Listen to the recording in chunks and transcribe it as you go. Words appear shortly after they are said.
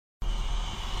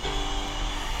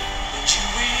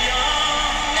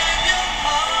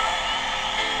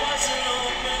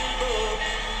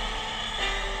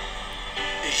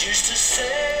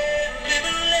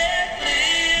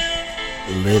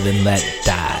Live and Let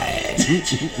Die.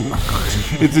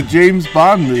 It's a James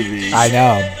Bond movie. I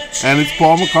know. And it's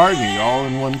Paul McCartney all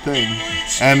in one thing.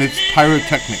 And it's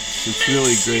pyrotechnics. It's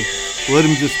really great. Let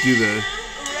him just do the...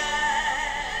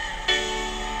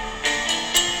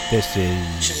 This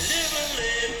is...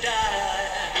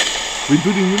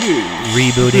 Rebooting the news.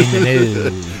 Rebooting the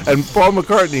news. And Paul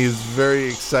McCartney is very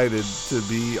excited to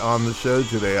be on the show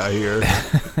today, I hear.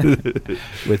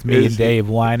 With me and Dave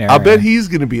Weiner. I'll bet he's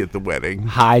going to be at the wedding.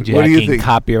 Hijacking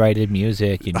copyrighted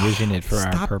music and using it for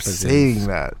our purposes. Stop saying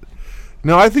that.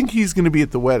 No, I think he's going to be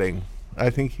at the wedding. I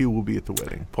think he will be at the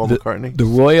wedding. Paul McCartney. The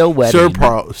royal wedding.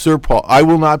 Sir Paul. I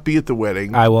will not be at the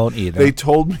wedding. I won't either. They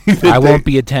told me that I won't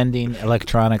be attending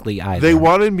electronically either. They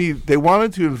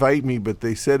wanted to invite me, but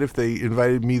they said if they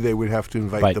invited me, they would have to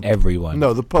invite everyone.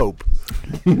 No, the Pope.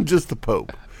 Just the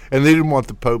Pope. And they didn't want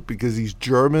the Pope because he's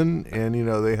German, and,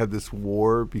 they had this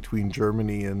war between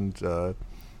Germany and,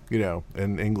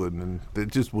 and England, and it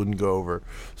just wouldn't go over.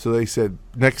 So they said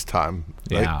next time.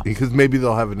 Yeah. Because maybe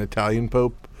they'll have an Italian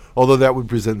Pope. Although that would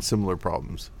present similar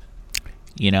problems.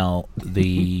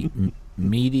 The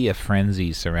media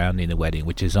frenzy surrounding the wedding,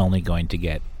 which is only going to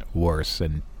get worse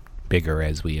and bigger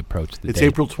as we approach the date. It's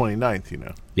April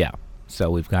 29th, Yeah. So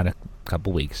we've got a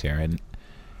couple weeks here. And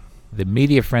the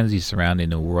media frenzy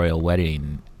surrounding the royal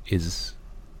wedding is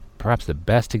perhaps the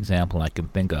best example I can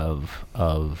think of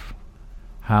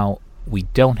how we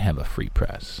don't have a free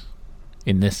press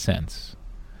in this sense.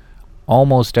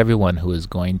 Almost everyone who is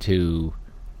going to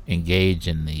engage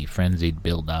in the frenzied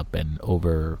build-up and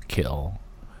overkill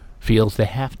feels they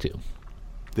have to.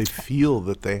 They feel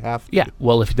that they have to. Yeah,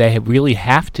 well, if they really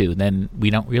have to, then we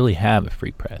don't really have a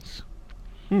free press.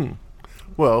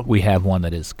 Well, we have one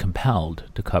that is compelled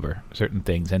to cover certain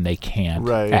things, and they can't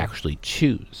actually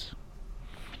choose.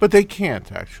 But they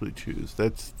can't actually choose.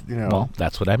 That's, Well,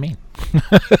 that's what I mean.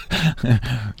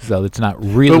 So it's not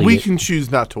really... But we can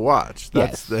choose not to watch.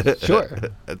 That's sure.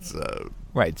 That's...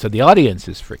 Right, so the audience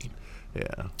is free. Yeah.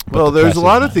 But well, there's a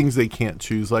lot of not. things they can't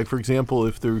choose. Like, for example,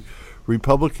 if the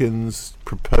Republicans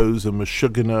propose a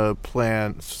Meshuggah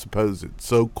plan, supposed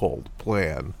so-called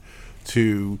plan,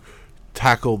 to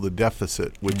tackle the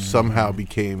deficit, which somehow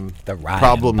became the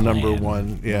problem plan. number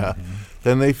one,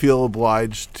 then they feel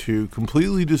obliged to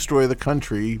completely destroy the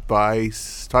country by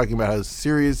talking about how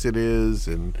serious it is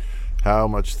and how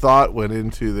much thought went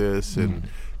into this and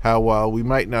how while we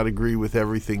might not agree with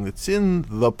everything that's in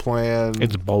the plan,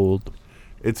 it's bold.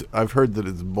 I've heard that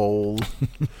it's bold.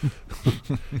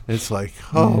 It's like,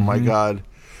 oh my God.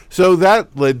 So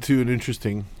that led to an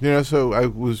interesting, so I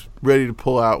was ready to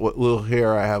pull out what little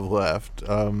hair I have left.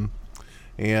 And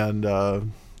I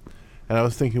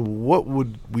was thinking, what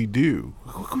would we do?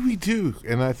 What could we do?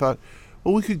 And I thought,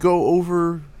 well, we could go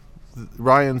over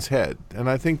Ryan's head. And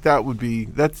I think that would be,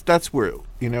 that's where,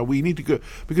 we need to go.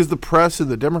 Because the press and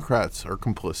the Democrats are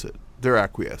complicit. They're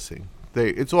acquiescing.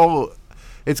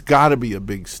 It's got to be a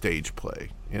big stage play,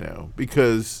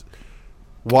 because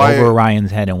why... Over Ryan's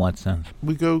head in what sense?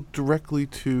 We go directly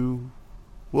to...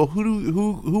 Well,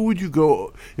 who would you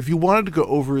go... If you wanted to go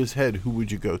over his head, who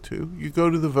would you go to? You go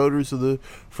to the voters of the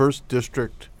 1st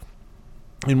District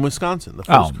in Wisconsin, the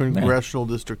 1st Congressional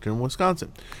District in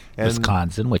Wisconsin. And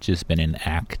Wisconsin, which has been an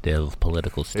active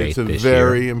political state this year. It's a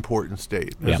very important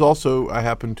state. There's also, I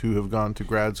happen to have gone to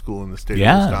grad school in the state of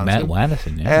Wisconsin. Matt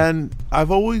Wadison, And I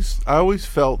always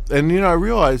felt, and I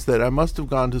realized that I must have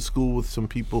gone to school with some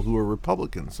people who are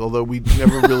Republicans, although we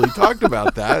never really talked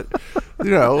about that.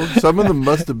 Some of them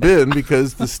must have been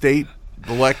because the state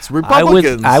elects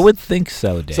Republicans. I would think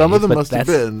so, Dave. Some of them must have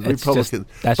been Republicans.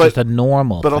 That's just a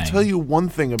normal thing. But thing. I'll tell you one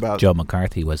thing about... Joe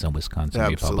McCarthy was a Wisconsin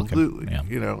Republican.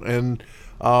 Absolutely.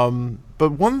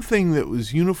 But one thing that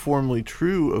was uniformly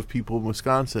true of people in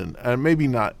Wisconsin, and maybe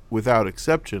not without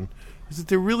exception, is that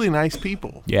they're really nice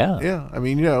people. Yeah. Yeah. I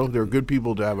mean, they're good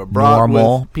people to have a brat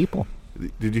normal with. People.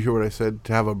 Did you hear what I said?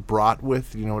 To have a brat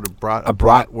with? You know what a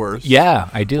bratwurst? Yeah,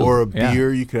 I do. Or a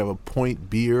beer. You could have a Point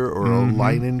beer or a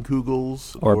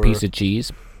Leinenkugels. Or a piece of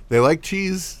cheese. They like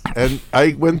cheese. And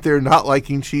I went there not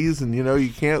liking cheese. And, you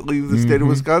can't leave the state of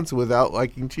Wisconsin without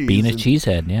liking cheese. Being a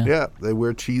cheesehead, yeah. Yeah, they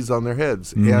wear cheese on their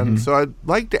heads. And so I'd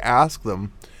like to ask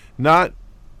them not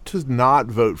to not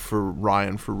vote for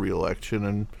Ryan for re-election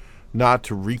and not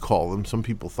to recall him. Some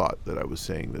people thought that I was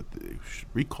saying that they should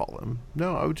recall him.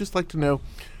 No, I would just like to know,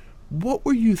 what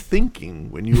were you thinking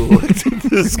when you elected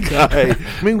this guy?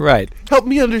 I mean, help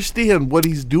me understand what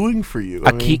he's doing for you.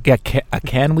 A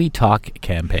Can We Talk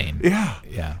campaign. Yeah.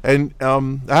 Yeah. And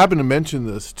I happen to mention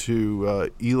this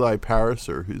to Eli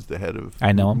Pariser, who's the head of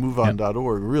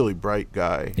MoveOn.org. Really bright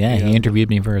guy. Yeah, he interviewed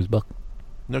me for his book.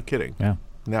 No kidding. Yeah.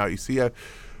 Now, you see,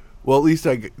 Well, at least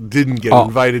I didn't get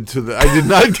invited to the. I did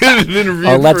not get an interview.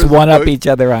 Oh, let's one up each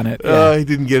other on it. Yeah. I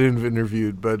didn't get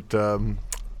interviewed, but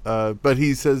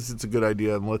he says it's a good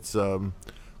idea, and let's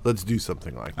do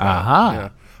something like that. Yeah.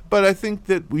 But I think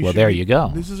that we should. Well, there you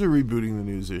go. This is a rebooting the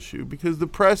news issue because the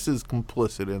press is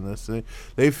complicit in this.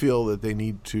 They feel that they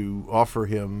need to offer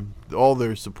him all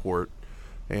their support,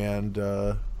 and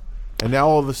now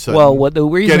all of a sudden, the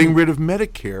reason getting rid of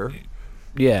Medicare.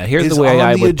 Yeah, here's the way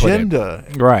I would put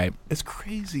it. Right. It's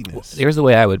craziness. Here's the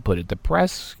way I would put it. The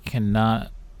press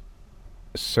cannot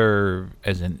serve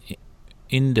as an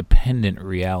independent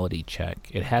reality check.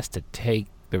 It has to take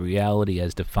the reality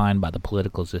as defined by the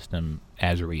political system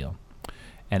as real.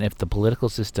 And if the political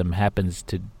system happens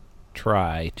to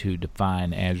try to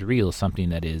define as real something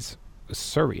that is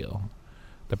surreal,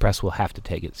 the press will have to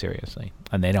take it seriously.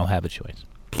 And they don't have a choice.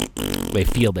 They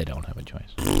feel they don't have a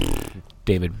choice.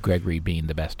 David Gregory being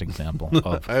the best example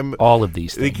of all of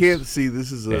these things. They can't see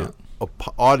this is a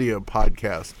audio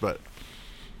podcast, but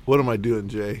what am I doing,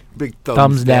 Jay? Big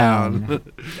thumbs down.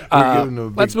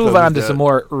 Let's move on to some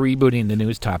more rebooting the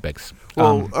news topics.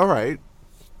 Well, all right.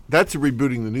 That's a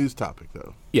rebooting the news topic,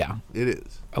 though. Yeah. It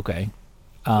is. Okay.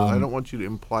 So I don't want you to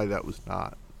imply that was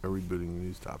not a rebooting the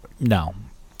news topic. No,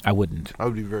 I wouldn't. I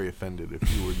would be very offended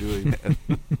if you were doing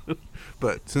that.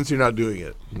 But since you're not doing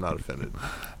it, I'm not offended.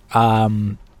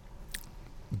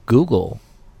 Google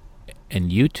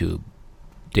and YouTube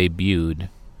debuted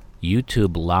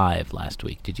YouTube Live last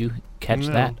week. Did you catch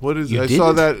that? What is it? I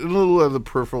saw that in a little of the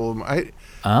peripheral. I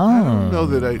don't know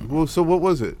that I... Well, so what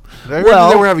was it? I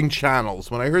heard they were having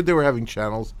channels. When I heard they were having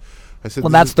channels, I said...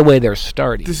 Well, that's the way they're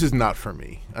starting. This is not for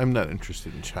me. I'm not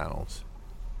interested in channels.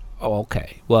 Oh,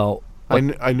 okay. Well...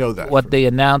 I know that. What they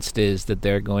announced is that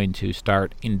they're going to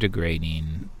start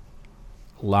integrating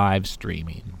live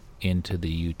streaming into the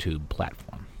YouTube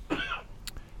platform.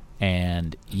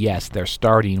 And yes, they're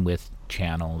starting with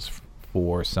channels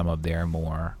for some of their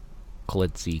more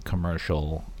glitzy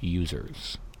commercial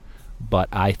users. But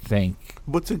I think...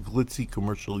 What's a glitzy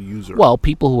commercial user? Well,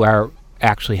 people who are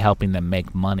actually helping them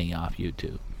make money off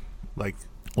YouTube. Like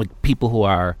people who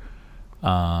are...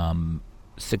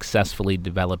 successfully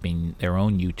developing their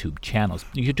own YouTube channels.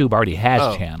 YouTube already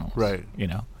has channels, right? You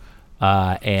know,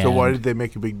 and so why did they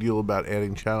make a big deal about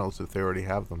adding channels if they already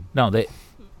have them? No,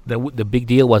 the big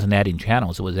deal wasn't adding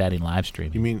channels; it was adding live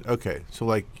streaming. You mean so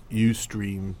like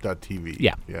Ustream.tv?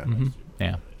 Yeah, yeah, mm-hmm.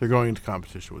 Yeah. They're going into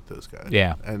competition with those guys.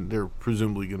 Yeah, and they're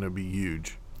presumably going to be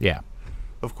huge. Yeah,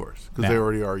 of course, because they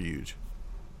already are huge.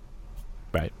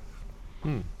 Right.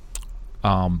 And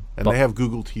they have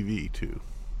Google TV too.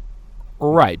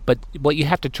 Right, but what you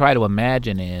have to try to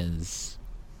imagine is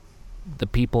the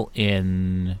people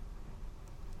in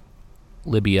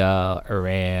Libya,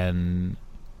 Iran,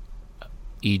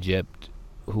 Egypt,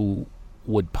 who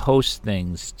would post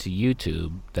things to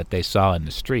YouTube that they saw in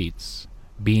the streets,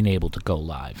 being able to go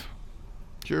live.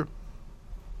 Sure.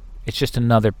 It's just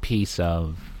another piece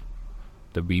of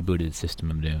the rebooted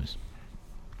system of news.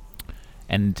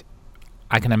 And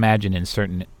I can imagine in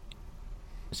certain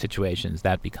situations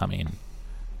that becoming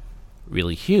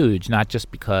really huge, not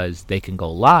just because they can go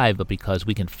live, but because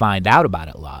we can find out about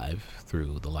it live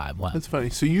through the live web. That's funny.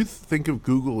 So you think of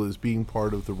Google as being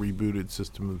part of the rebooted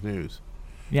system of news?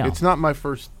 Yeah. It's not my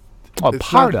first... Well,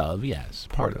 part of.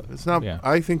 It's not... Yeah.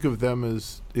 I think of them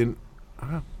as in...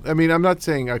 I mean, I'm not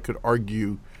saying I could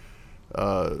argue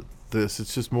this.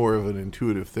 It's just more of an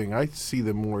intuitive thing. I see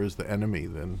them more as the enemy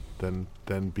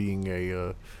than being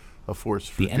a force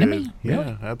for the enemy? Yeah,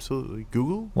 really? Absolutely.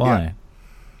 Google? Why?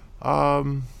 Yeah.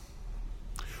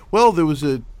 Well, there was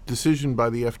a decision by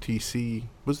the FTC.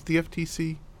 Was it the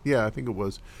FTC? Yeah, I think it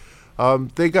was.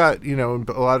 They got in a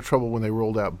lot of trouble when they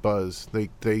rolled out Buzz. They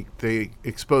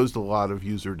exposed a lot of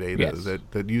user data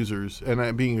that users,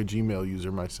 and being a Gmail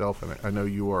user myself, and I know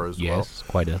you are as well. Yes,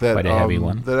 quite a heavy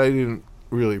one. That I didn't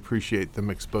really appreciate them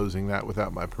exposing that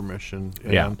without my permission.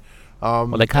 And, well,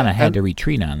 they kind of had to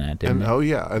retreat on that, didn't they? Oh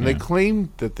yeah, and they claimed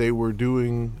that they were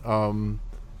doing.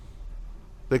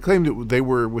 They claimed that they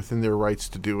were within their rights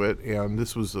to do it, and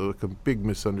this was a big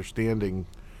misunderstanding.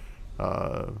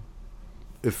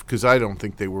 Because I don't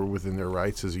think they were within their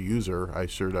rights as a user, I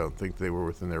sure don't think they were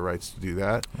within their rights to do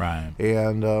that. Right.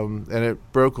 And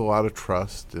it broke a lot of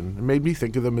trust, and it made me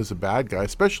think of them as a bad guy,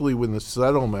 especially when the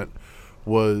settlement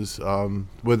was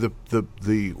with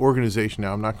the organization.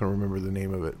 Now I'm not going to remember the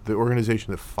name of it. The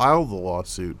organization that filed the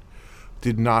lawsuit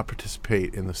did not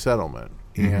participate in the settlement,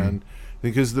 and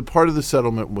because the part of the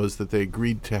settlement was that they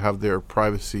agreed to have their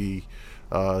privacy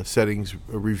settings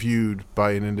reviewed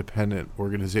by an independent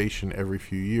organization every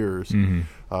few years,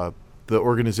 the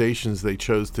organizations they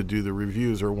chose to do the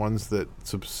reviews are ones that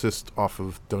subsist off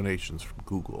of donations from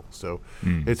Google. So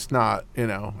it's not,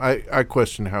 I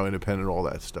question how independent all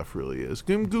that stuff really is.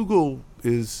 Google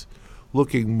is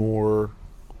looking more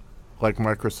like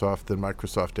Microsoft than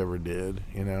Microsoft ever did,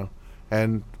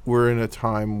 and we're in a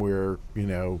time where,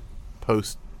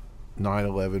 post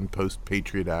 9/11, post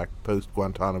Patriot Act, post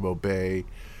Guantanamo Bay,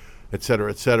 et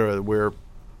cetera, where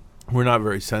we're not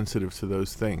very sensitive to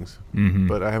those things,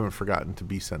 but I haven't forgotten to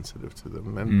be sensitive to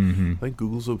them. And I think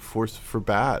Google's a force for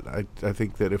bad. I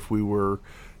think that if we were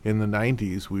in the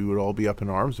 90s, we would all be up in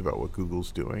arms about what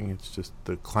Google's doing. It's just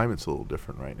the climate's a little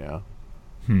different right now.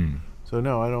 So,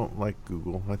 no, I don't like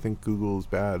Google. I think Google is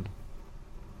bad.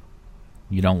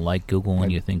 You don't like Google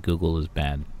and you think Google is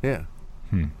bad? Yeah.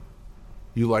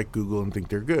 You like Google and think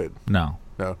they're good? No.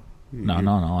 No.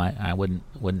 No. I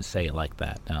wouldn't say it like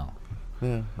that, no.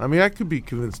 Yeah, I mean, I could be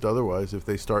convinced otherwise if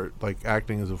they start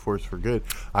acting as a force for good.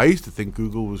 I used to think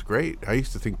Google was great. I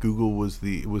used to think Google was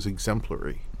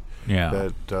exemplary. Yeah,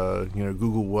 that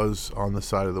Google was on the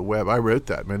side of the web. I wrote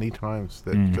that many times.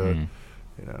 That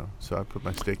so I put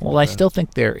my stake. Well, I still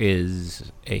think there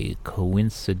is a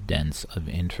coincidence of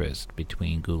interest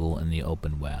between Google and the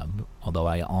open web. Although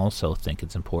I also think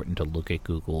it's important to look at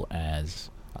Google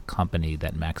as a company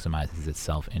that maximizes its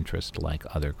self-interest like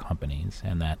other companies,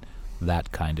 and that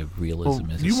kind of realism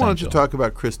is essential. You wanted to talk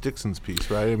about Chris Dixon's piece,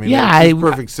 right? I mean, yeah, it's a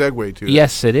perfect segue to it.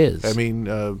 Yes, it is. I mean,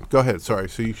 go ahead. Sorry.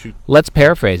 So you should... Let's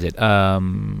paraphrase it.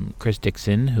 Chris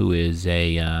Dixon, who is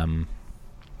a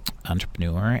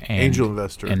entrepreneur and angel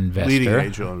investor, leading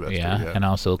angel investor, yeah, and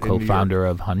also co-founder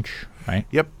of Hunch, right?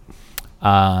 Yep.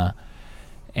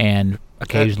 And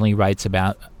occasionally writes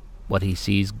about what he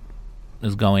sees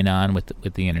is going on with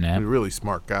the internet. He's a really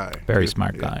smart guy. Very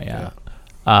smart guy, yeah.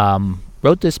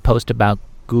 Wrote this post about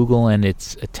Google and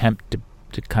its attempt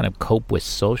to kind of cope with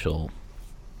social,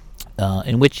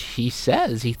 in which he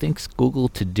says he thinks Google,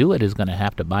 to do it, is going to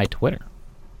have to buy Twitter.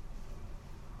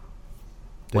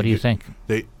 What do you think?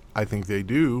 I think they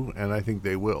do, and I think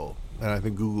they will. And I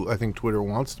think Twitter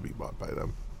wants to be bought by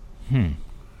them.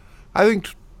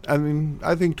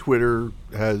 I think Twitter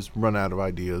has run out of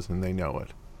ideas, and they know it.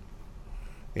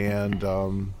 And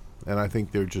I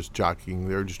think they're just jockeying.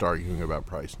 They're just arguing about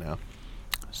price now.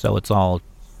 So it's all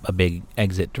a big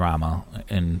exit drama,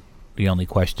 and the only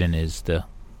question is the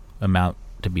amount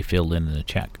to be filled in the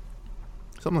check.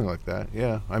 Something like that,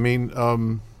 yeah. I mean,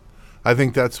 I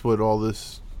think that's what all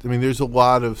this... I mean, there's a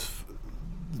lot of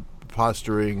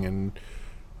posturing and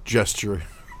gesturing,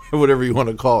 whatever you want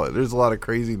to call it. There's a lot of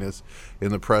craziness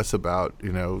in the press about,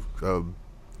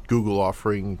 Google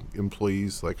offering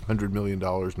employees $100 million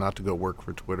not to go work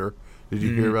for Twitter. Did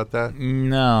you hear about that?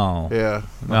 No. Yeah,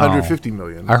 no. $150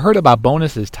 million. I heard about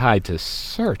bonuses tied to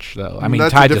search, though. I mean,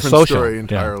 that's tied a to different social. Story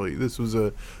entirely. Yeah. This was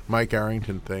a Mike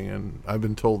Arrington thing, and I've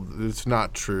been told that it's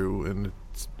not true, and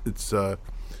it's that.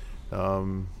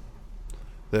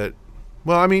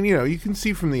 Well, I mean, you can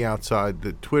see from the outside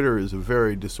that Twitter is a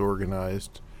very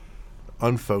disorganized,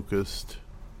 unfocused,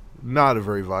 not a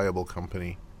very viable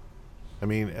company. I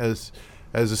mean, as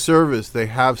a service, they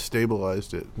have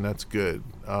stabilized it, and that's good.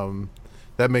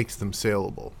 That makes them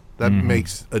saleable. That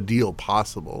makes a deal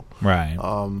possible. Right.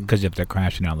 Because if they're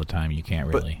crashing all the time, you can't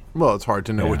really... Well, it's hard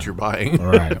to know what you're buying.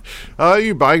 Right.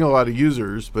 You're buying a lot of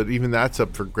users, but even that's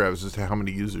up for grabs as to how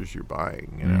many users you're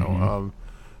buying.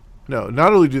 No,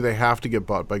 not only do they have to get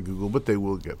bought by Google, but they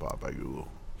will get bought by Google.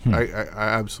 I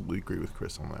absolutely agree with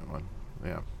Chris on that one.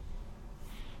 Yeah.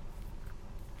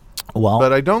 Well,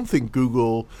 but I don't think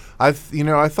Google. I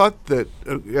thought that.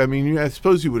 I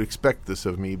suppose you would expect this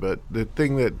of me, but the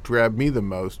thing that grabbed me the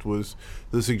most was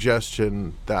the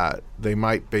suggestion that they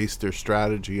might base their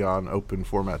strategy on open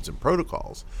formats and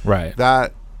protocols. Right.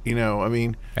 That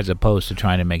as opposed to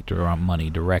trying to make their own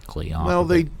money directly on. Well,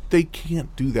 they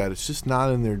can't do that. It's just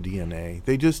not in their DNA.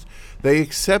 They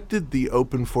accepted the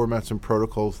open formats and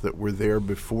protocols that were there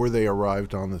before they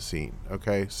arrived on the scene.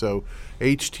 Okay, so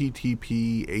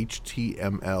HTTP,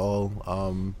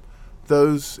 HTML,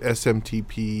 those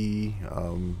SMTP,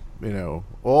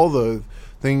 all the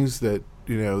things that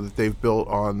that they've built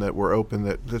on that were open,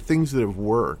 that the things that have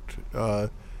worked.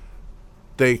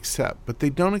 They accept, but they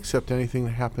don't accept anything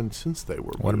that happened since they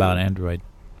were. What about Android?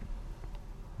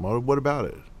 What about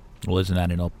it? Well, isn't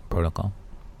that an open protocol?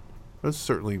 That's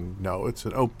certainly no. It's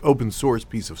an open source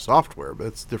piece of software, but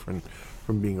it's different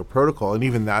from being a protocol, and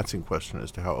even that's in question as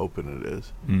to how open it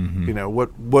is.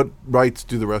 What rights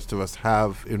do the rest of us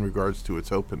have in regards to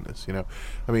its openness?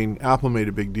 Apple made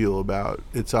a big deal about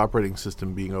its operating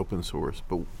system being open source,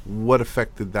 but what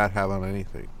effect did that have on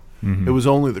anything? It was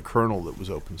only the kernel that was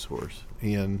open source,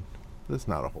 and That's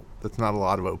not a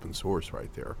lot of open source right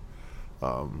there.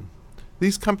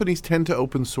 These companies tend to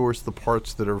open source the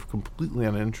parts that are completely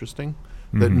uninteresting,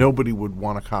 that nobody would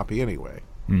want to copy anyway.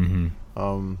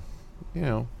 No,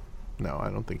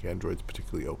 I don't think Android's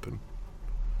particularly open.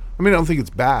 I mean, I don't think it's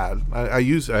bad. I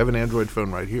have an Android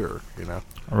phone right here,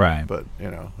 Right. But,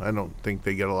 I don't think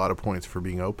they get a lot of points for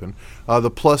being open.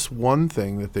 The +1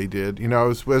 thing that they did,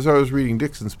 as I was reading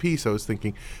Dixon's piece, I was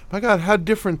thinking, my God, how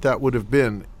different that would have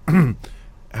been.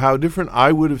 How different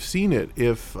I would have seen it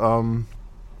if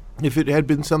it had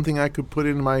been something I could put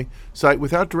in my site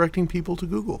without directing people to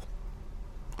Google.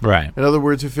 Right. In other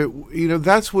words, if it,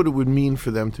 that's what it would mean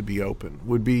for them to be open,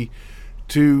 would be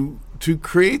to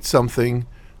create something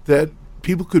that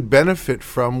people could benefit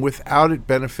from without it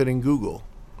benefiting Google.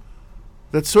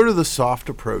 That's sort of the soft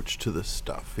approach to this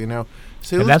stuff, And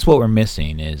that's what we're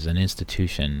missing is an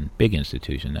institution, big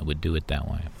institution, that would do it that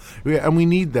way. Yeah, and we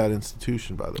need that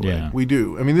institution, by the way. Yeah. We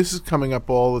do. I mean, this is coming up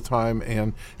all the time,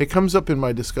 and it comes up in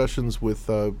my discussions with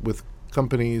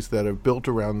companies that are built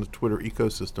around the Twitter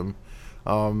ecosystem.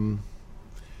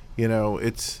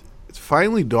 It's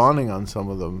finally dawning on some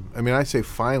of them. I mean, I say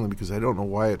finally because I don't know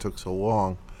why it took so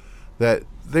long, that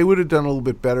they would have done a little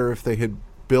bit better if they had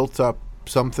built up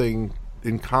something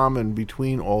in common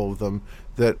between all of them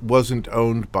that wasn't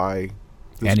owned by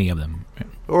any of them.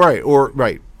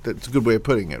 Right. That's a good way of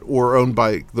putting it. Or owned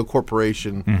by the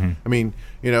corporation. I mean,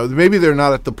 maybe they're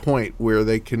not at the point where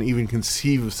they can even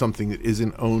conceive of something that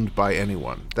isn't owned by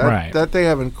anyone. That they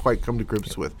haven't quite come to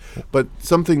grips with. But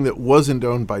something that wasn't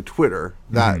owned by Twitter,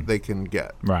 that they can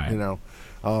get. Right.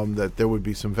 That there would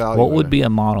be some value. What would be a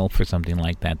model for something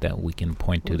like that we can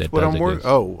point to that does exist?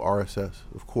 RSS,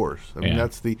 of course. I mean,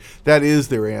 that is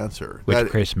their answer. Which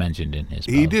Chris mentioned in his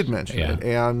post. He did mention it,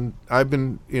 and I've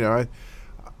been,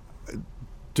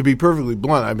 to be perfectly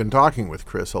blunt, I've been talking with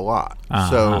Chris a lot.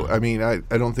 So, I mean, I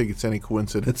don't think it's any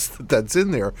coincidence that that's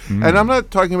in there. And I'm not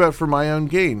talking about for my own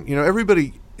gain.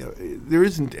 Everybody, there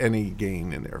isn't any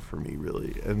gain in there for me,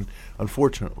 really. And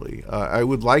unfortunately, I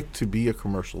would like to be a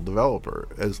commercial developer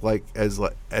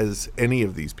as any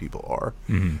of these people are.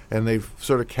 And they've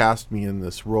sort of cast me in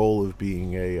this role of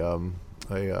being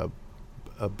a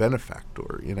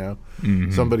benefactor,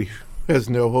 somebody has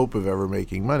no hope of ever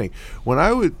making money.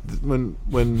 I know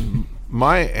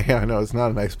it's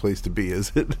not a nice place to be,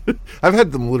 is it? I've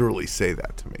had them literally say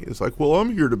that to me. It's like, well,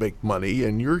 I'm here to make money,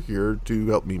 and you're here to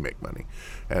help me make money.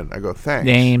 And I go, thanks.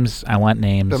 Names. I want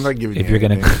names. I'm not giving if you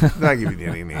you're any gonna names. I'm not giving you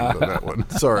any names on that one.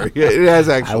 Sorry. It has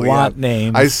actually I want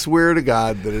names. I swear to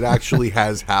God that it actually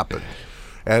has happened.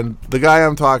 And the guy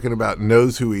I'm talking about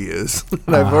knows who he is.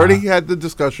 And I've already had the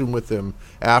discussion with him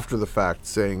after the fact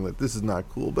saying that this is not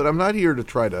cool. But I'm not here to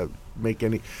try to make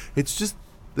any... It's just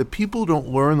that people don't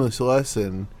learn this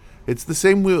lesson. It's the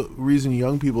same reason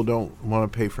young people don't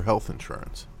want to pay for health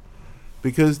insurance.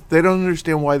 Because they don't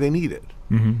understand why they need it.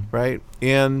 Right?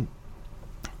 And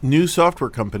new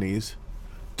software companies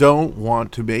don't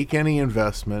want to make any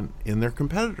investment in their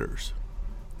competitors.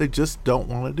 They just don't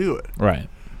want to do it. Right.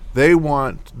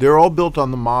 They're all built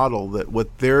on the model that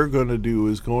what they're going to do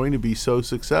is going to be so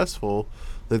successful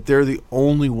that they're the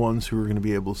only ones who are going to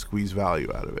be able to squeeze value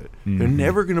out of it. They're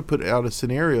never going to put out a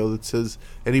scenario that says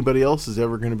anybody else is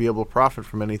ever going to be able to profit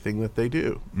from anything that they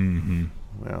do.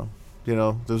 Well,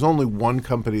 there's only one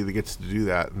company that gets to do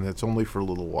that, and it's only for a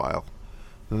little while.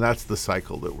 And that's the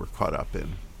cycle that we're caught up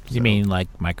in. You mean like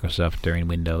Microsoft during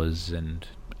Windows and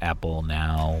Apple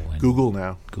now, and Google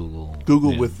now. Google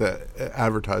with the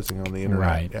advertising on the internet.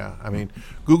 Right. Yeah. I mean,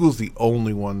 Google's the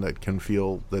only one that can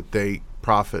feel that they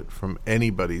profit from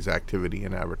anybody's activity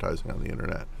in advertising on the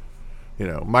internet.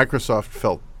 Microsoft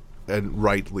felt, and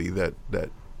rightly, that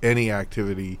any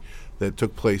activity that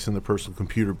took place in the personal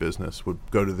computer business would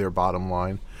go to their bottom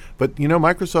line. But,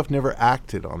 Microsoft never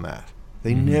acted on that.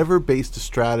 They never based a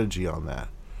strategy on that.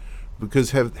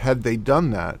 Because had they done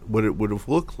that, what it would have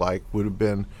looked like would have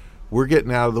been, we're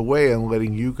getting out of the way and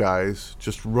letting you guys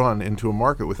just run into a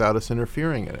market without us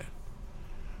interfering in it.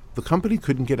 The company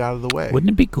couldn't get out of the way. Wouldn't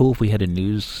it be cool if we had a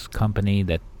news company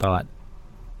that thought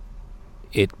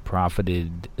it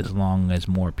profited as long as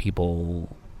more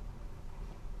people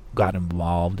got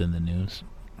involved in the news?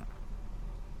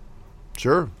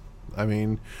 Sure. I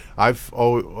mean, I've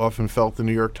often felt the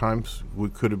New York Times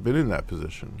could have been in that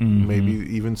position. Maybe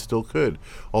even still could.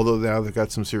 Although now they've got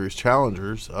some serious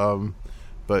challengers.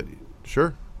 But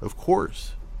sure, of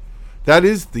course. That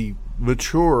is the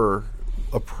mature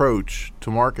approach to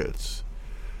markets.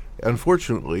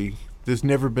 Unfortunately, there's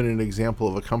never been an example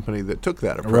of a company that took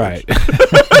that approach.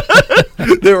 Right.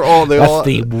 They're all That's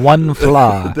the one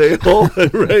flaw. they all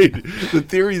right. The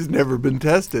theory's never been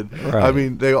tested. Right. I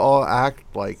mean, they all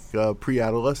act like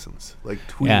pre-adolescents, like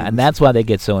tweens. Yeah, and that's why they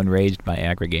get so enraged by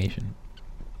aggregation.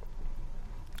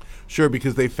 Sure,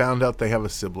 because they found out they have a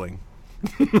sibling.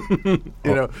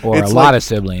 Or a lot of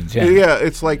siblings. Yeah. Yeah,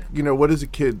 it's like, what is a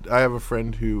kid? I have a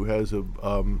friend who has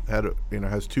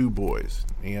has two boys,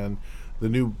 and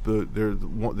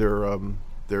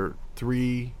they're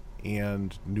 3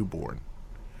 and newborn,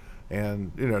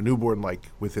 and newborn like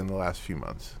within the last few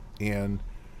months, and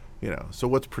so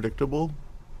what's predictable?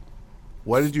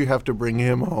 Why did you have to bring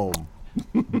him home?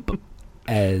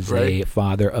 As a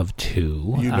father of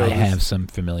 2, I have some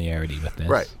familiarity with this.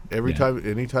 Right.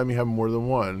 Anytime you have more than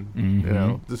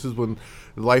one, this is when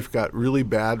life got really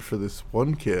bad for this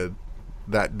one kid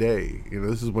that day.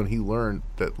 This is when he learned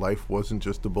that life wasn't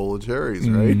just a bowl of cherries,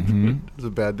 right? It was a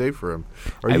bad day for him.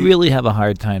 I really have a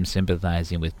hard time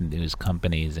sympathizing with news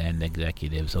companies and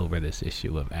executives over this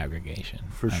issue of aggregation.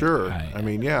 For sure. I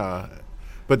mean, yeah.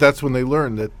 But that's when they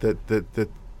learned that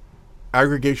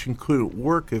aggregation couldn't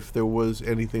work if there was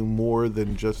anything more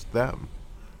than just them.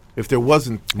 If there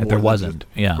wasn't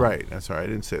yeah. Right. That's right. I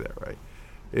didn't say that right.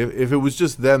 If it was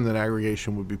just them, then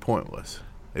aggregation would be pointless.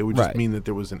 It would just mean that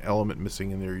there was an element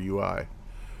missing in their UI.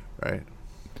 Right.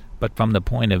 But from the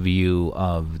point of view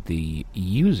of the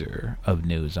user of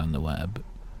news on the web,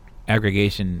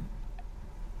 aggregation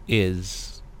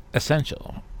is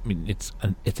essential. I mean,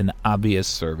 it's an obvious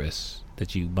service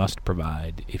that you must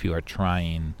provide if you are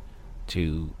trying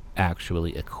to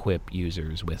actually equip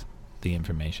users with the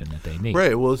information that they need.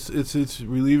 Right. Well, it's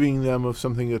relieving them of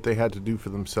something that they had to do for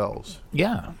themselves.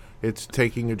 Yeah. It's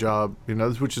taking a job,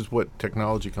 which is what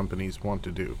technology companies want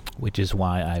to do. Which is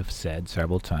why I've said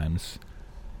several times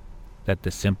that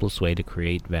the simplest way to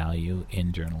create value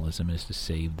in journalism is to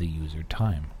save the user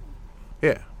time.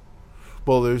 Yeah.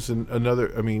 Well, there's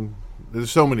another. I mean,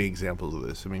 there's so many examples of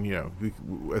this. I mean,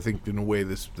 I think in a way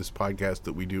this podcast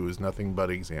that we do is nothing but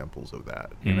examples of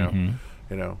that.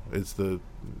 It's a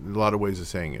lot of ways of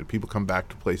saying it. People come back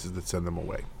to places that send them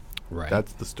away. Right.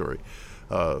 That's the story.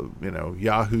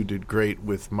 Yahoo did great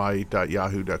with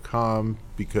my.yahoo.com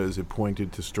because it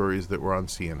pointed to stories that were on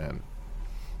CNN.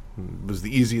 It was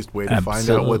the easiest way to find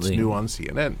out what's new on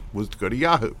CNN was to go to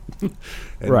Yahoo.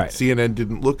 And CNN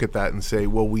didn't look at that and say,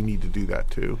 well, we need to do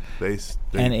that too.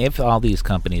 And if all these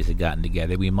companies had gotten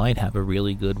together, we might have a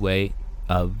really good way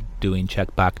of doing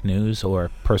checkbox news or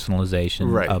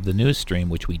personalization of the news stream,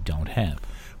 which we don't have.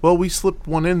 Well, we slipped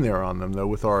one in there on them, though,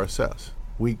 with RSS.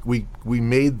 We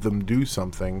made them do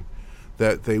something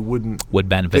that they would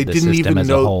benefit the system as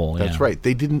a whole. That's right.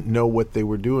 They didn't know what they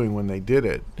were doing when they did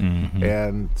it,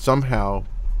 and somehow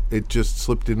it just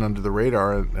slipped in under the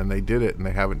radar, and they did it, and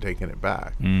they haven't taken it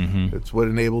back. It's what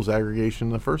enables aggregation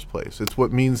in the first place. It's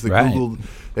what means that Google.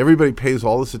 Everybody pays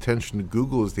all this attention to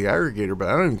Google as the aggregator, but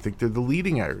I don't even think they're the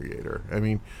leading aggregator. I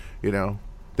mean,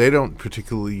 they don't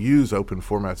particularly use open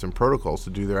formats and protocols to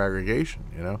do their aggregation.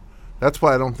 That's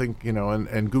why I don't think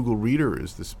and Google Reader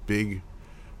is this big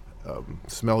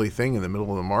smelly thing in the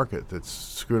middle of the market that's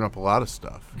screwing up a lot of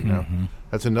stuff.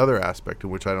 That's another aspect in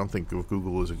which I don't think of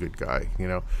Google as a good guy.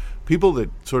 People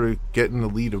that sort of get in the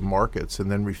lead of markets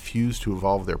and then refuse to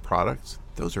evolve their products,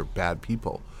 those are bad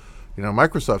people.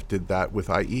 Microsoft did that with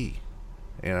IE,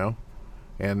 and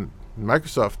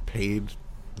Microsoft paid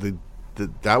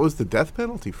that was the death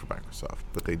penalty for Microsoft,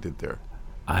 what they did there.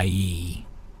 IE.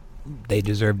 They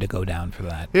deserve to go down for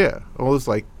that. Yeah. Well, it was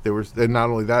like and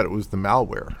not only that, it was the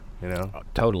malware,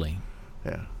 Totally.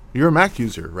 Yeah. You're a Mac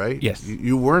user, right? Yes.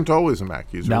 You weren't always a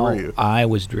Mac user, were you? I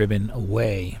was driven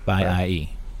away by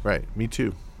IE. Right. Me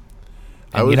too.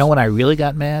 And when I really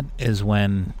got mad is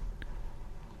when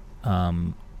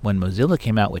Mozilla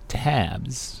came out with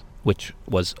tabs, which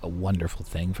was a wonderful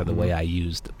thing for the way I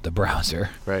used the browser.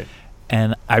 Right.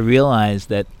 And I realized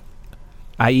that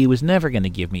IE was never going to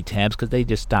give me tabs because they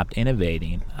just stopped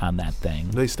innovating on that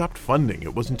thing. They stopped funding.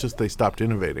 It wasn't just they stopped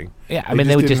innovating. Yeah,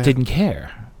 they just didn't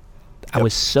care. Yep. I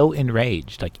was so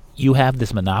enraged. Like, you have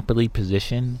this monopoly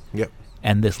position,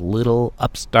 and this little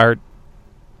upstart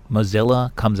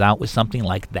Mozilla comes out with something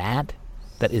like that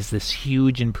is this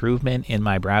huge improvement in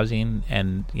my browsing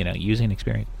and using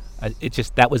experience.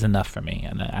 That was enough for me,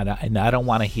 and I don't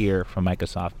want to hear from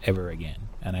Microsoft ever again.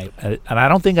 And I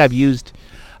don't think I've used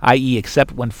IE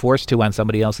except when forced to on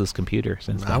somebody else's computer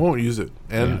since then. I won't use it.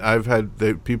 And I've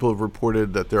had people have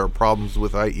reported that there are problems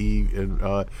with IE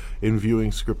in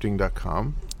viewing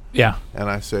scripting.com. Yeah.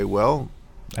 And I say, well,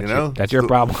 That's your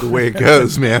problem. The way it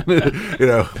goes, man.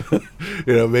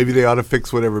 Maybe they ought to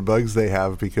fix whatever bugs they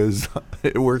have, because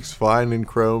it works fine in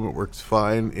Chrome. It works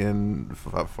fine in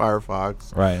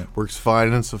Firefox. Right. Works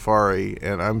fine in Safari.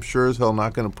 And I'm sure as hell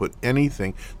not going to put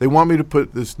anything. They want me to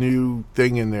put this new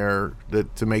thing in there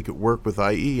to make it work with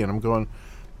IE, and I'm going,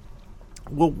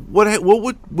 well,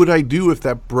 what would I do if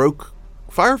that broke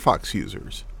Firefox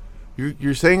users?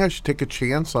 You're saying I should take a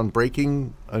chance on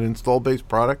breaking an install-based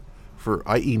product for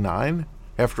IE9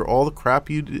 after all the crap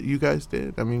you guys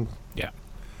did? I mean, yeah.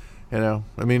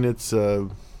 It's...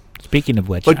 Speaking of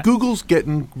which... But Google's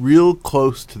getting real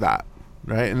close to that,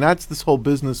 right? And that's this whole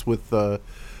business with... there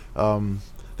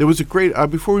was a great...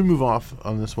 before we move off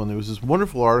on this one, there was this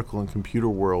wonderful article in Computer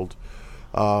World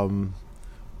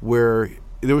where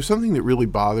there was something that really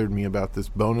bothered me about this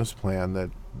bonus plan that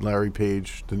Larry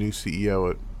Page, the new CEO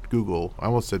at Google, I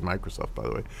almost said Microsoft, by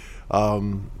the way,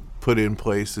 put in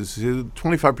place. Is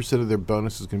 25% of their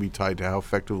bonus is going to be tied to how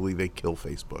effectively they kill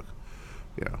Facebook.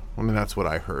 That's what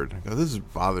I heard. I go, this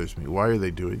bothers me. Why are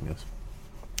they doing this?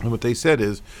 And what they said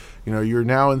is, you're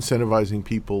now incentivizing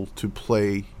people to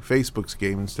play Facebook's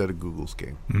game instead of Google's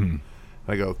game. Mm-hmm.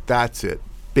 I go, that's it.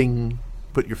 Bing.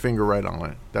 Put your finger right on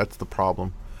it. That's the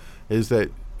problem. Is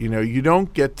that, you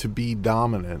don't get to be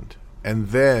dominant and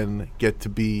then get to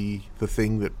be the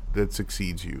thing that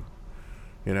succeeds you.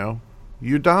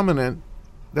 You're dominant.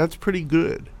 That's pretty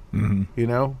good.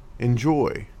 Mm-hmm.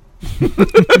 Enjoy.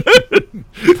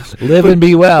 Live and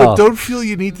be well. But don't feel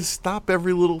you need to stop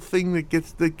every little thing that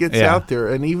gets out there.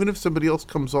 And even if somebody else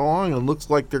comes along and looks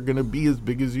like they're going to be as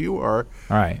big as you are,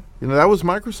 all right. That was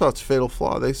Microsoft's fatal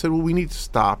flaw. They said, well, we need to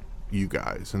stop you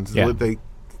guys. And so they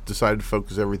decided to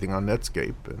focus everything on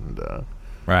Netscape. And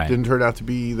right. Didn't turn out to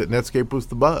be that Netscape was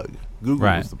the bug. Google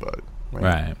was the bug.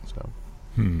 Right. So,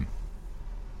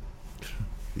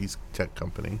 these tech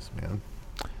companies, man.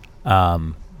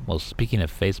 Well, speaking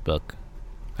of Facebook,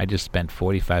 I just spent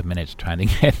 45 minutes trying to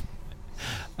get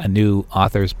a new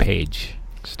author's page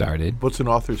started. What's an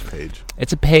author's page?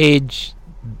 It's a page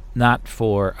not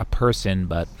for a person,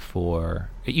 but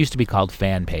for... It used to be called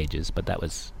fan pages, but that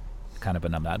was kind of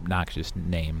an obnoxious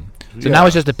name. So now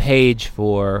it's just a page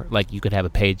for, like, you could have a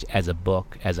page as a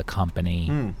book, as a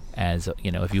company, as,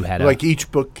 if you had like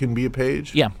each book can be a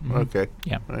page? Yeah. Mm-hmm. Okay.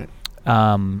 Yeah. Right.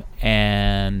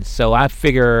 And so I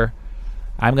figure...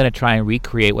 I'm going to try and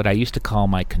recreate what I used to call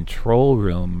my control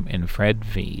room in Fred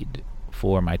feed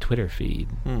for my Twitter feed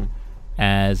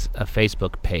as a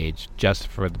Facebook page just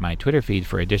for my Twitter feed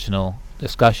for additional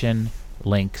discussion,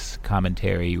 links,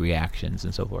 commentary, reactions,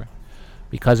 and so forth.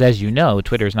 Because as you know,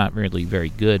 Twitter is not really very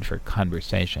good for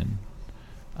conversation.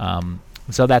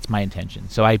 So that's my intention.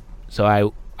 So I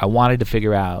wanted to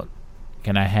figure out,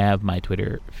 can I have my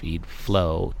Twitter feed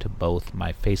flow to both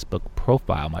my Facebook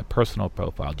profile, my personal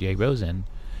profile, Jay Rosen,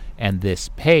 and this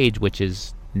page, which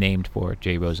is named for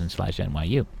Jay Rosen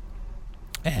 /NYU.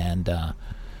 And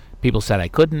people said I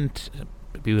couldn't.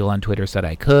 People on Twitter said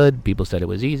I could. People said it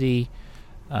was easy.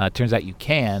 Turns out you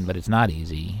can, but it's not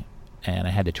easy. And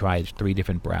I had to try 3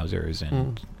 different browsers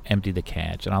and empty the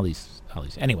cache and all these.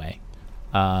 Anyway,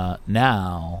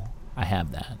 now I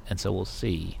have that, and so we'll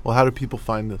see. Well, how do people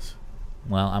find this?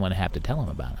 Well, I'm going to have to tell them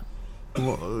about it.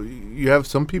 Well, you have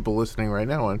some people listening right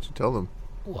now. Why don't you tell them?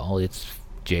 Well, it's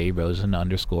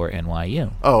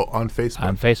JRosen_NYU. Oh, on Facebook?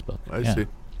 On Facebook. I see.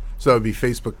 So it would be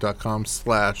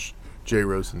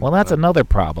facebook.com/JRosen. Well, that's another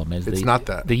problem. It's not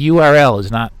that. The URL is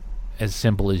not as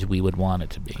simple as we would want it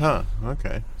to be. Huh,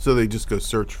 okay. So they just go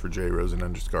search for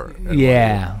JRosen_NYU.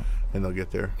 Yeah. And they'll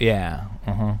get there. Yeah.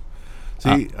 Uh-huh.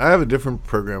 See, I have a different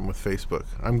program with Facebook.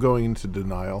 I'm going into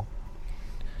denial.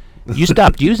 You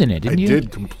stopped using it, didn't you? I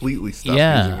did completely stop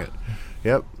using it.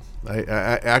 Yep. I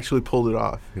actually pulled it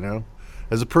off,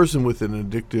 As a person with an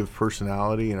addictive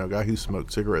personality, a guy who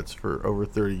smoked cigarettes for over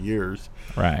 30 years,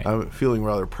 right. I'm feeling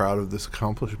rather proud of this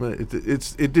accomplishment.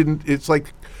 It's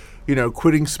like,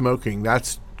 quitting smoking,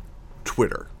 that's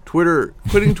Twitter.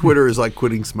 Quitting Twitter is like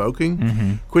quitting smoking.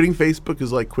 Mm-hmm. Quitting Facebook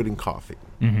is like quitting coffee,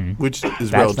 which is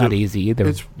that's not easy either.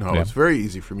 It's very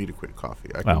easy for me to quit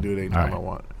coffee. I can do it anytime I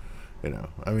want.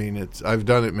 I've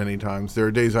done it many times. There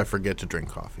are days I forget to drink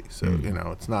coffee, so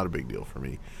it's not a big deal for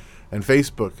me. And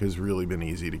Facebook has really been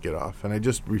easy to get off, and I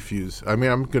just refuse. I'm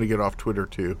going to get off Twitter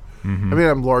too. Mm-hmm.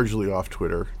 I'm largely off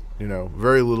Twitter.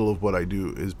 Very little of what I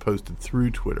do is posted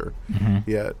through Twitter. Mm-hmm.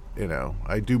 Yet,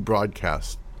 I do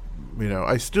broadcast.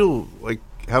 I still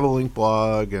have a link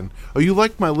blog, and you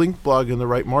like my link blog in the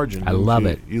right margin? I love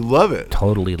it. You love it.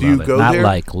 Totally do love you it. Go not there?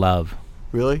 like love.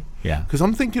 Really? Yeah. Because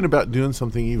I'm thinking about doing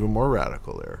something even more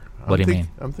radical there. What do you mean?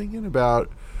 I'm thinking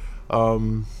about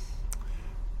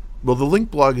well, the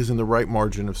link blog is in the right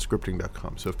margin of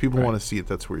scripting.com. So if people Right. want to see it,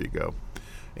 that's where you go.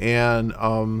 And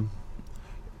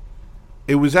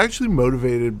it was actually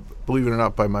motivated, believe it or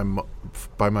not, by my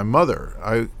mother.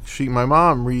 My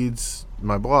mom reads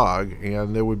my blog,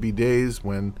 and there would be days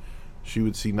when she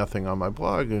would see nothing on my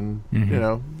blog, and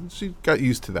she got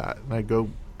used to that. And I go,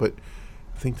 but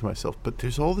I think to myself, but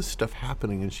there's all this stuff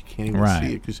happening, and she can't even Right.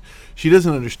 see it because she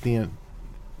doesn't understand.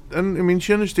 And I mean,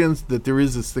 she understands that there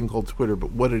is this thing called Twitter,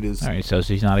 but what it is. All right, so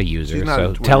she's not a user. She's not so a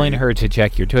Twitter telling user. her to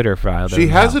check your Twitter file. She doesn't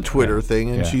has a help. Twitter Yeah. thing,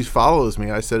 and Yeah. she follows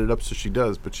me. I set it up so she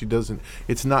does, but she doesn't.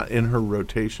 It's not in her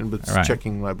rotation, but Right.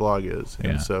 checking my blog is.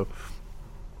 Yeah.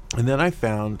 And then I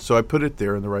found, so I put it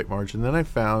there in the right margin. Then I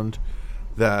found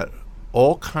that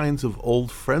all kinds of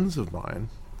old friends of mine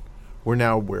were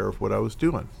now aware of what I was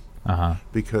doing,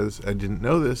 because I didn't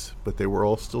know this, but they were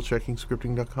all still checking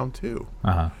scripting.com too.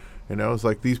 It's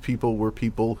like these people were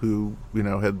people who,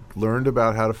 had learned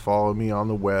about how to follow me on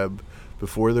the web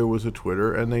before there was a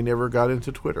Twitter, and they never got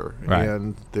into Twitter. Right.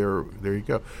 And there you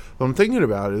go. What I'm thinking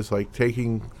about is like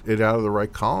taking it out of the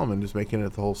right column and just making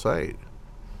it the whole site.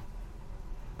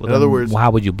 Well, In other then words,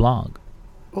 how would you blog?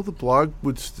 well, the blog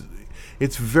would.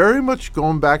 It's very much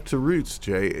going back to roots,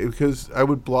 Jay, because I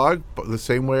would blog the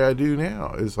same way I do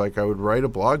now. Is like I would write a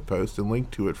blog post and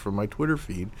link to it from my Twitter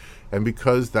feed, and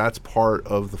because that's part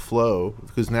of the flow.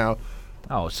 Because now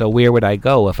Oh, so where would I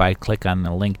go if I click on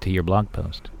the link to your blog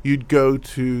post? you'd go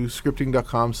to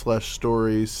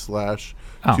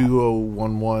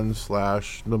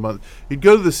scripting.com/stories/2011/ the month. You'd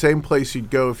go to the same place you'd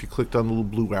go if you clicked on the little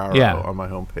blue arrow Yeah. on my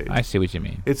homepage. I see what you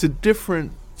mean. It's a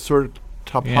different sort of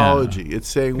topology. It's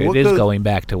saying It what is goes, going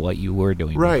back to what you were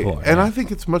doing right, before. and yeah. I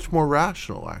think it's much more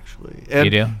rational, actually. And,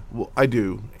 You do? Well, I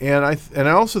do, and I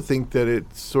also think that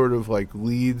it sort of like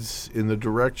leads in the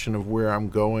direction of where I'm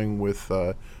going with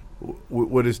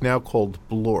what is now called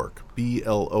Blork,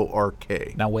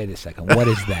 BLORK. Now, wait a second. What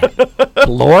is that?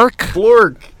 Blork?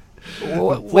 Blork.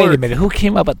 Wait a minute. Who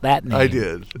came up with that name? I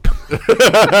did.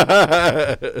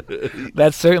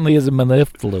 That certainly is a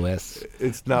mellifluous.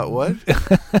 It's not what?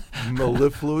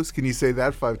 Mellifluous? Can you say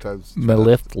that 5 times?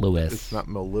 Mellifluous. It's not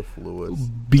mellifluous.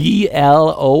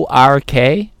 BLORK?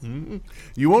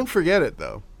 You won't forget it,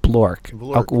 though. Blork.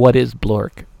 Blork. What is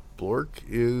Blork? Blork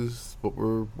is what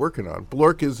we're working on.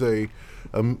 Blork is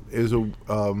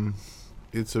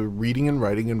it's a reading and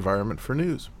writing environment for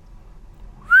news.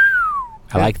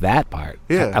 I like that part.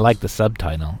 Yeah. I like the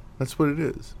subtitle. That's what it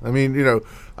is. I mean, you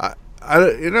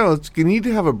need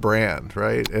to have a brand,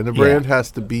 right? And the brand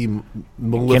has to be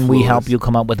mellifluous. Can we help you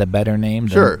come up with a better name?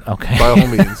 Sure. Okay. By all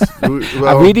means. A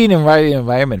reading and writing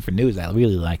environment for news. I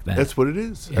really like that. That's what it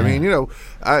is. Yeah. I mean,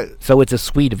 So it's a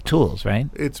suite of tools, right?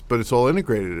 but it's all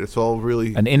integrated. It's all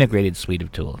really. An integrated suite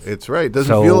of tools. It's right.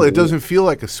 It doesn't feel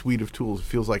like a suite of tools. It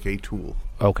feels like a tool.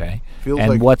 Okay. Feels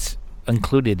and like what's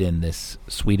included in this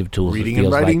suite of tools? reading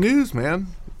and writing news, man.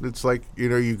 It's like,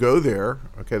 you go there.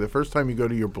 Okay, the first time you go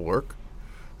to your Blork.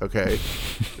 Okay.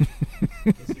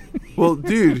 Well,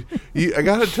 dude, I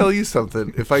got to tell you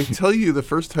something. If I tell you the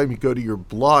first time you go to your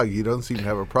blog, you don't seem to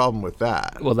have a problem with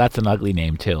that. Well, that's an ugly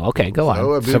name, too. Okay, go on. I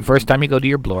mean, So first time you go to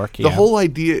your Blork, The whole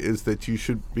idea is that you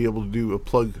should be able to do a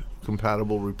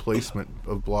plug-compatible replacement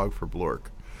of blog for Blork.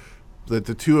 That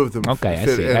the two of them Okay, I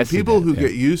fit. see. And I see people that, who yeah.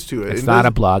 get used to it. It's it not a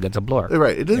doesn't- blog, it's a Blork.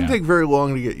 Right. It doesn't Yeah. take very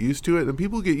long to get used to it. And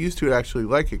people who get used to it actually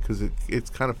like it because it's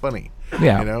kind of funny.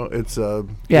 Yeah. It's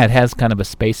Yeah, it has kind of a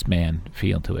spaceman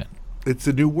feel to it. it's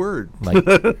a new word. Like,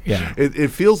 yeah. It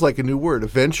feels like a new word.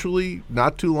 Eventually,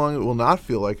 not too long, it will not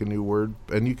feel like a new word,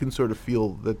 and you can sort of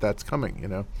feel that that's coming,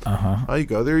 Uh-huh. You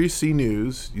go there, you see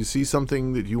news, you see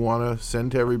something that you want to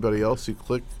send to everybody else, you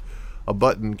click a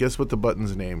button. Guess what the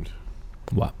button's named?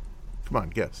 What? Come on,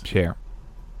 guess. Share.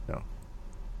 No.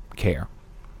 Care.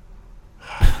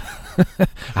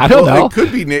 I don't know. It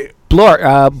could be named...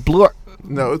 Blork.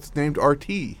 No, it's named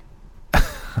RT.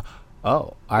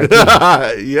 Oh.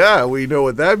 Yeah, we know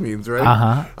what that means, right?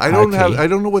 Uh-huh. I don't RT. I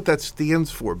don't know what that stands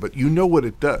for, but you know what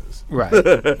it does. Right.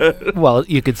 Well,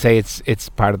 you could say it's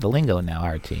part of the lingo now,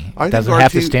 RT. It I think doesn't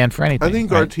have to RT stand for anything. I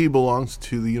think right? RT belongs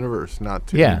to the universe, not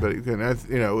to Yeah.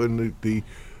 anybody.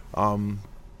 And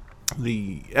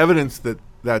the evidence that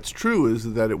that's true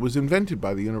is that it was invented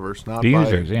by the universe, not The by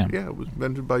users, yeah. Yeah, it was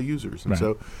invented by users, and Right.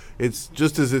 so it's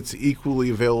just as it's equally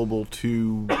available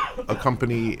to a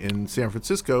company in San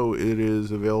Francisco, it is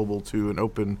available to an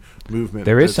open movement.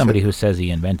 There is that's- somebody who says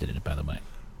he invented it, by the way.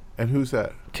 and who's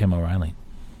that? Tim O'Reilly.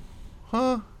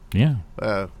 Huh? Yeah.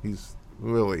 He's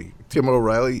Tim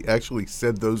O'Reilly actually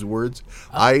said those words.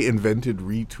 I invented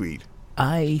retweet.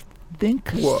 I think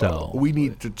Whoa, so. we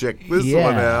need to check this yeah,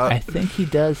 one out. I think he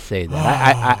does say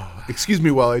that. Excuse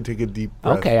me while I take a deep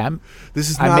breath. Okay, This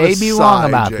is I not may a be sigh, wrong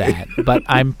about Jay. that, but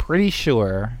I'm pretty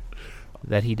sure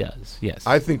that he does. Yes.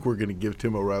 I think we're going to give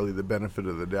Tim O'Reilly the benefit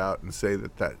of the doubt and say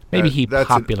that Maybe he that's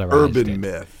popularized an urban it.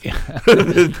 myth.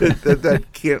 that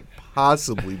can't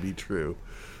possibly be true.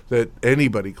 That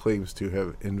anybody claims to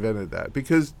have invented that.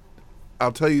 Because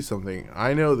I'll tell you something.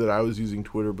 I know that I was using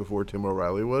Twitter before Tim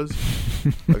O'Reilly was.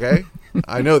 Okay?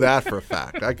 I know that for a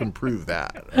fact. I can prove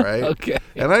that, right? Okay.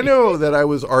 And I know that I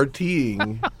was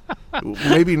RTing,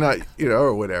 maybe not,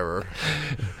 or whatever.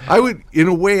 In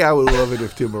a way, I would love it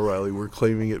if Tim O'Reilly were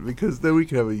claiming it, because then we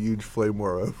could have a huge flame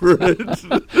war over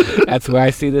it. That's where I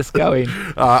see this going.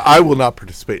 I will not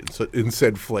participate in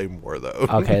said flame war, though.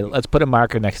 Okay, let's put a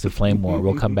marker next to Flame War.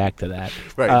 We'll come back to that.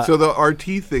 Right. So the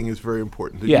RT thing is very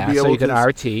important. Yeah, so you can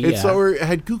RT. It's or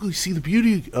had Google. You see, the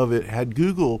beauty of it, had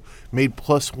Google made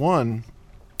 +1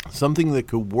 something that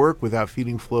could work without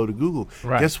feeding flow to Google.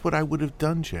 Right. Guess what I would have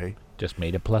done, Jay? Just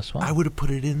made it +1. I would have put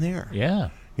it in there. Yeah.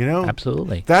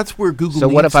 Absolutely. That's That's where Google. So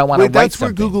what if I want to write That's where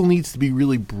something? Google needs to be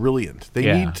really brilliant. They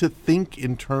Yeah. need to think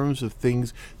in terms of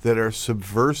things that are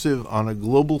subversive on a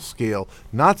global scale,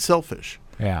 not selfish.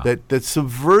 Yeah. That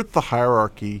subvert the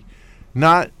hierarchy,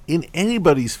 not in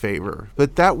anybody's favor,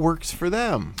 but that works for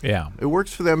them. Yeah. It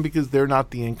works for them because they're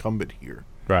not the incumbent here.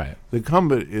 Right. The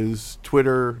incumbent is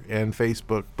Twitter and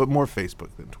Facebook, but more Facebook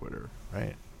than Twitter,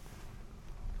 right?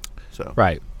 So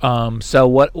Right. So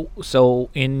what? So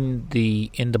in the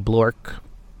Blork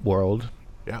world.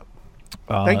 yeah.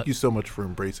 Thank you so much for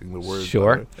embracing the word.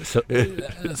 Sure. So,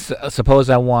 suppose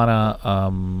I want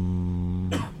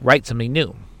to write something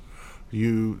new.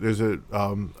 There's a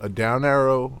down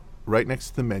arrow right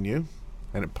next to the menu,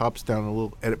 and it pops down a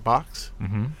little edit box,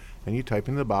 and you type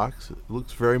in the box. It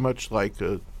looks very much like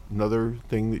another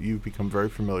thing that you've become very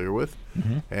familiar with,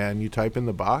 and you type in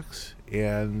the box,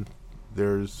 and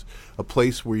there's a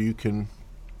place where you can,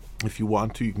 if you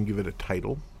want to, you can give it a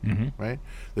title, right?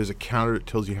 There's a counter that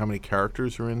tells you how many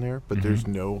characters are in there, but there's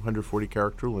no 140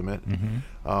 character limit.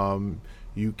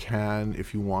 You can,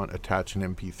 if you want, attach an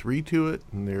MP3 to it,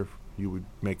 and there you would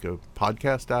make a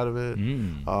podcast out of it.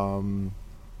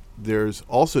 There's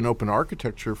also an open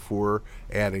architecture for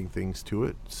adding things to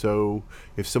it. So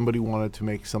if somebody wanted to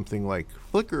make something like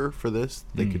Flickr for this,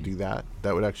 they could do that.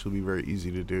 That would actually be very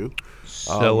easy to do.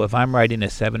 So if I'm writing a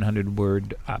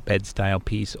 700-word op-ed style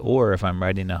piece, or if I'm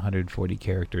writing a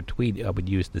 140-character tweet, I would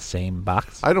use the same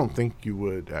box? I don't think you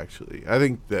would, actually. I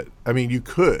think that, you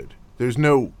could. There's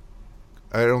no,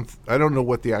 I don't know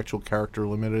what the actual character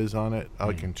limit is on it.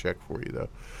 I can check for you, though.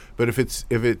 But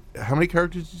how many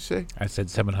characters did you say? I said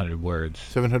 700 words.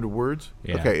 700 words?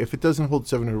 Yeah. Okay, if it doesn't hold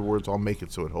 700 words, I'll make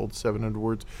it so it holds 700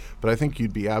 words. But I think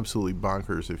you'd be absolutely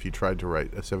bonkers if you tried to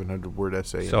write a 700-word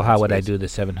essay. So how would I do the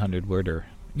 700-worder?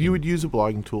 You would use a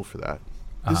blogging tool for that.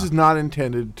 This is not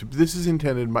intended to. This is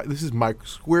intended. This is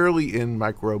squarely in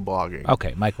microblogging.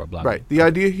 Okay, microblogging. Right. The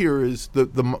idea here is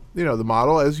the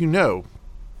model, as you know,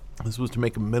 this was to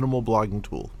make a minimal blogging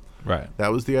tool. Right.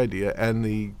 That was the idea, and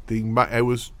it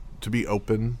was to be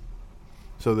open,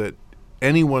 so that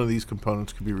any one of these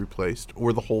components could be replaced,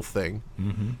 or the whole thing,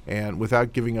 and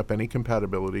without giving up any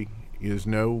compatibility. There's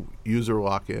no user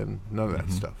lock-in, none of that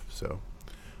stuff. So,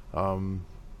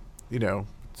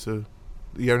 it's a.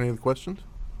 You have any other questions?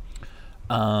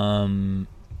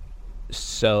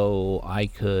 So I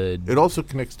could It also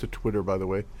connects to Twitter, by the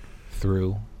way.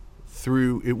 through.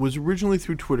 It was originally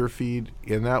through Twitter feed,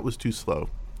 and that was too slow.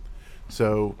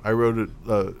 So I wrote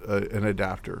an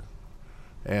adapter,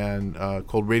 and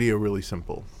called Radio Really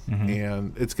Simple,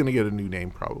 and it's going to get a new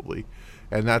name probably,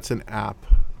 and that's an app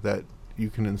that you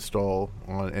can install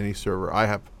on any server.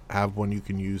 I have one. You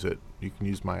can use it. You can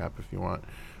use my app if you want,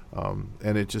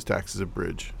 and it just acts as a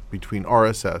bridge between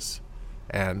RSS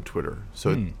and Twitter.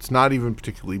 So it's not even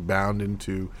particularly bound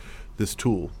into this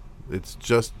tool. It's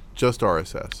just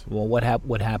RSS. Well, what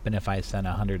would happen if I sent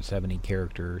a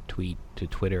 170-character tweet to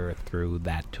Twitter through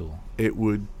that tool? It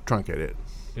would truncate it.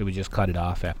 It would just cut it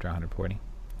off after 140?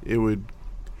 It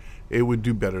would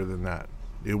do better than that.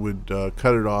 It would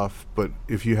cut it off, but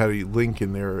if you had a link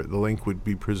in there, the link would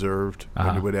be preserved,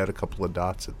 and it would add a couple of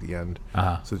dots at the end,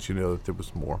 so that you know that there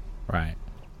was more. Right.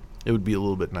 It would be a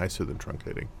little bit nicer than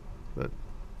truncating. But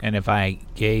And if I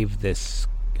gave this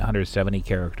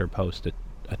 170-character post a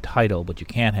title, but you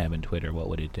can't have in Twitter, what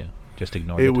would it do? Just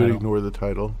ignore the title? It would ignore the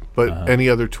title, but any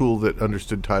other tool that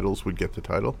understood titles would get the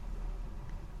title.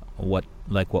 What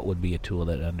would be a tool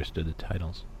that understood the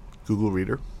titles? Google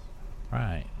Reader.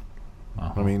 Right.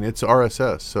 I mean, it's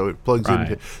RSS, so it plugs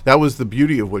Right. into. That was the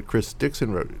beauty of what Chris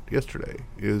Dixon wrote yesterday.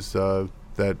 Is that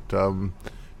that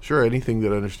sure, anything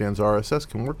that understands RSS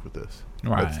can work with this.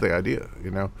 Right. That's the idea,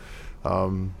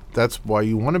 That's why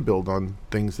you want to build on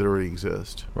things that already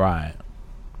exist. Right.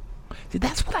 See,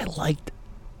 that's what I liked,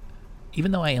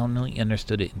 even though I only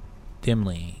understood it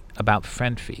dimly, about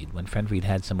FriendFeed, when FriendFeed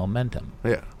had some momentum.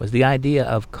 Yeah. Was the idea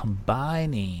of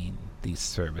combining these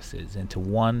services into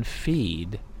one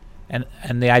feed. And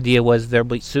the idea was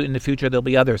in the future there'll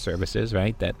be other services,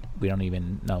 right, that we don't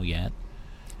even know yet.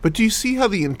 But do you see how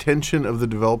the intention of the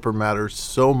developer matters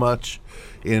so much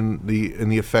in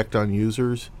the effect on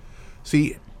users?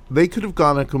 See, they could have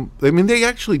gone they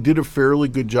actually did a fairly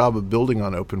good job of building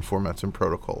on open formats and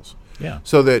protocols. Yeah.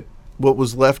 So that what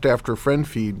was left after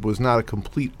FriendFeed was not a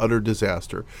complete, utter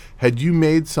disaster. Had you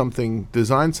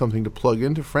designed something to plug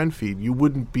into FriendFeed, you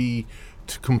wouldn't be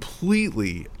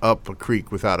completely up a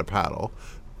creek without a paddle.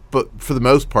 But for the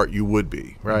most part, you would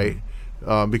be, right?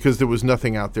 Because there was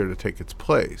nothing out there to take its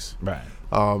place. Right.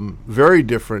 Very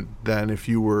different than if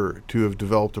you were to have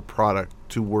developed a product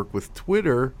to work with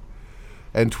Twitter,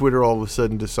 and Twitter all of a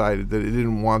sudden decided that it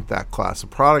didn't want that class of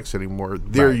products anymore.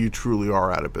 There Right. you truly are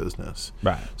out of business.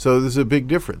 Right. So there's a big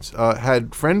difference.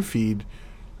 Had FriendFeed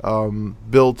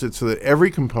built it so that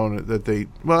every component that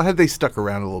had they stuck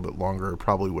around a little bit longer, it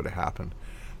probably would have happened.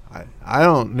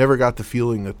 I never got the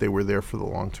feeling that they were there for the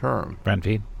long term.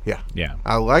 FriendFeed? Yeah. Yeah.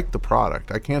 I liked the product.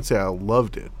 I can't say I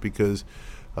loved it because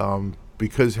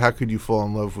how could you fall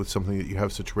in love with something that you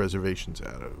have such reservations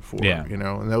for? Yeah.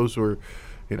 And those were,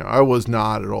 I was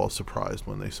not at all surprised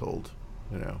when they sold,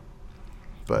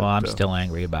 But Well, I'm still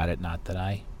angry about it, not that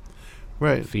I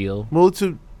right. feel. Well,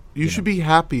 you should be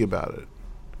happy about it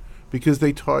because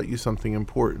they taught you something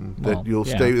important that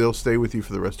they'll stay with you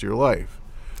for the rest of your life.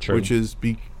 True. Which is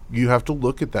you have to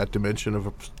look at that dimension of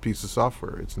a piece of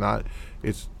software.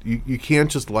 You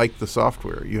can't just like the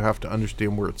software. You have to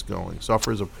understand where it's going.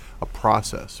 Software is a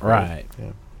process, right? Right.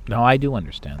 Yeah. No, I do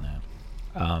understand that.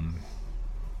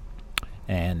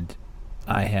 And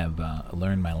I have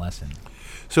learned my lesson.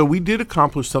 So we did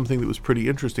accomplish something that was pretty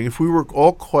interesting. If we were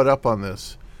all caught up on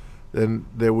this, then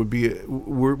there would be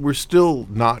we're still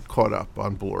not caught up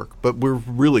on Blork, but we're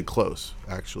really close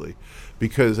actually,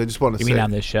 because I just want to say. You mean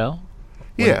on this show?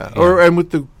 Yeah, and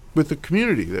with the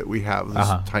community that we have, this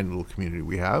tiny little community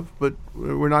we have, but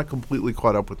we're not completely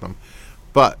caught up with them.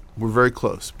 But we're very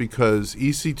close because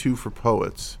EC2 for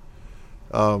Poets,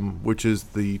 which is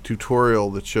the tutorial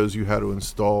that shows you how to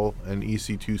install an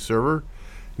EC2 server,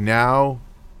 now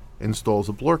installs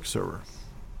a Blork server.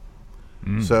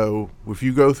 So if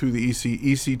you go through the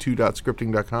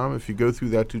ec2.scripting.com, if you go through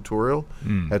that tutorial,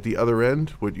 at the other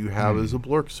end, what you have is a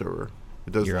Blork server.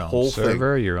 It does your the own whole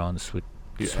server, thing. your own suite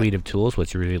of tools, which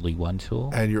is really one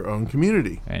tool. And your own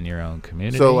community.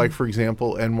 So, like, for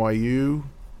example, NYU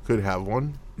could have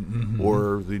one,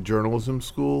 or the journalism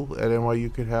school at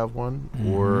NYU could have one,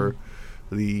 or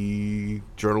the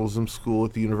journalism school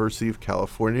at the University of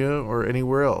California or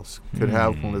anywhere else could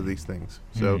have one of these things.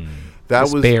 So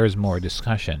this bears more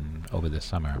discussion over the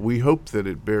summer. We hope that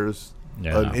it bears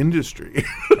an industry.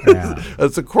 Yeah.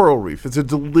 It's a coral reef. It's a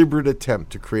deliberate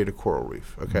attempt to create a coral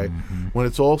reef. Okay, when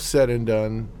it's all said and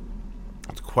done,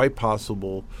 it's quite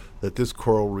possible that this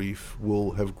coral reef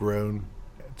will have grown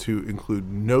to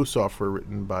include no software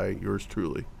written by yours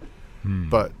truly.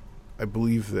 But I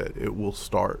believe that it will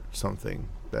start something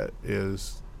that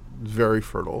is very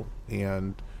fertile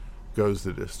and goes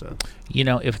the distance.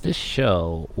 If this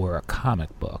show were a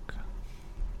comic book,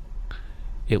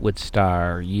 it would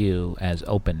star you as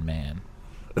Open Man.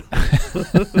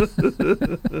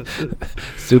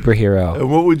 Superhero. And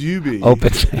what would you be?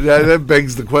 Open. That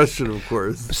begs the question, of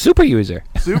course. Super user.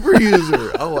 Super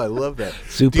user. Oh, I love that.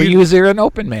 Super user and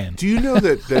Open Man. Do you know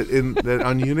that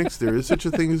on Unix there is such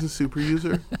a thing as a super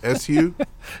user? SU?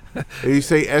 And you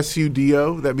say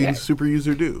SUDO, that means super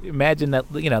user do. Imagine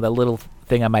that, that little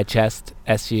thing on my chest,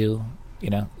 SU,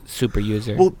 super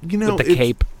user. Well, with the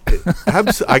cape.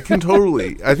 I can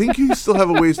totally. I think you still have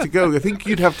a ways to go. I think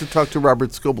you'd have to talk to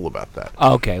Robert Scoble about that.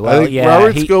 Okay, well, I think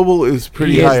Robert Scoble is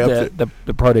pretty high up.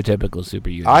 The prototypical super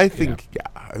user. I think,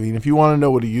 I mean, if you want to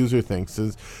know what a user thinks,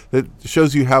 that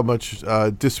shows you how much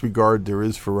disregard there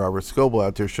is for Robert Scoble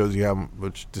out there. Shows you how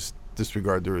much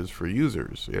disregard there is for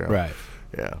users. Right.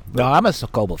 Yeah. No, I'm a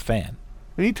Scoble fan.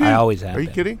 Me too. I always have. Are you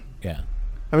kidding? Yeah.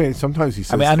 I mean, sometimes he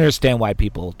says. I understand why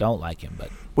people don't like him, but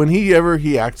when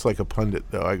he acts like a pundit,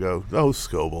 though, I go, "Oh,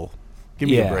 Scoble, give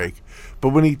me a break." But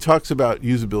when he talks about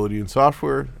usability in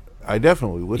software, I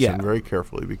definitely listen very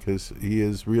carefully because he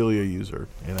is really a user.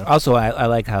 Also, I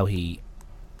like how he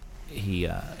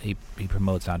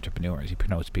promotes entrepreneurs. He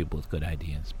promotes people with good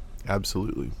ideas.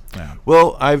 Absolutely. Yeah.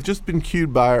 Well, I've just been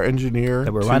cued by our engineer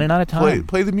That we're to running out of time.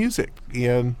 Play the music.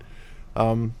 And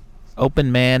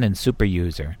Open Man and Super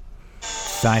User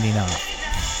signing off.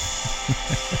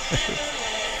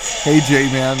 hey,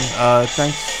 J-Man,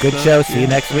 thanks. Good show. See you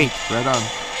next week. Right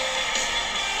on.